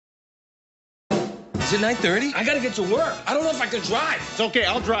Is it 9:30? I gotta get to work. I don't know if I can drive. It's okay,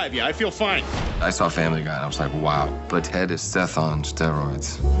 I'll drive you. I feel fine. I saw Family Guy, and I was like, wow. But Ted is Seth on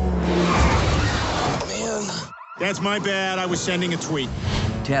steroids. Man. That's my bad. I was sending a tweet.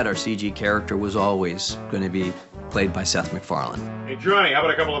 Ted, our CG character, was always going to be played by Seth MacFarlane. Hey, Johnny, how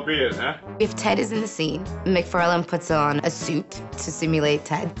about a couple of beers, huh? If Ted is in the scene, MacFarlane puts on a suit to simulate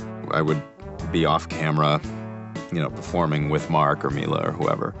Ted. I would be off camera, performing with Mark or Mila or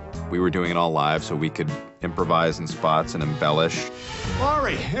whoever. We were doing it all live so we could improvise in spots and embellish.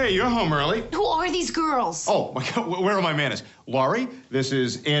 Laurie, hey, you're home early. Who are these girls? Oh, my God, where are my manners? Laurie, this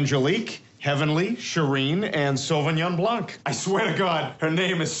is Angelique, Heavenly, Shireen, and Sauvignon Blanc. I swear to God, her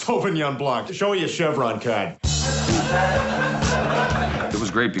name is Sauvignon Blanc. Show her your Chevron card. It was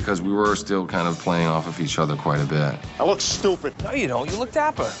great because we were still kind of playing off of each other quite a bit. I look stupid. No, you don't. You look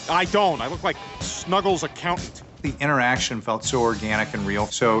dapper. I don't. I look like Snuggles' accountant. The interaction felt so organic and real,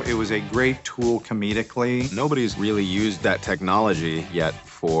 so it was a great tool comedically. Nobody's really used that technology yet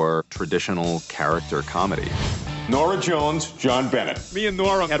for traditional character comedy. Nora Jones, John Bennett. Me and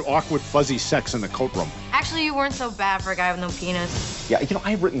Nora had awkward, fuzzy sex in the coat room. Actually, you weren't so bad for a guy with no penis. Yeah,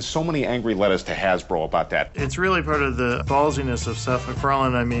 I've written so many angry letters to Hasbro about that. It's really part of the ballsiness of Seth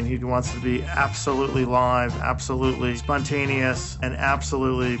MacFarlane. I mean, he wants to be absolutely live, absolutely spontaneous, and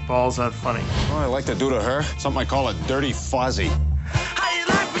absolutely balls out funny. Oh, I like to do to her something I call a dirty fuzzy. How you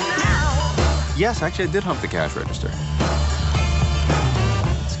like me now? Yes, actually, I did hump the cash register.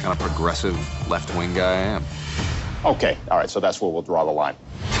 It's the kind of progressive left-wing guy I am. Okay, all right, so that's where we'll draw the line.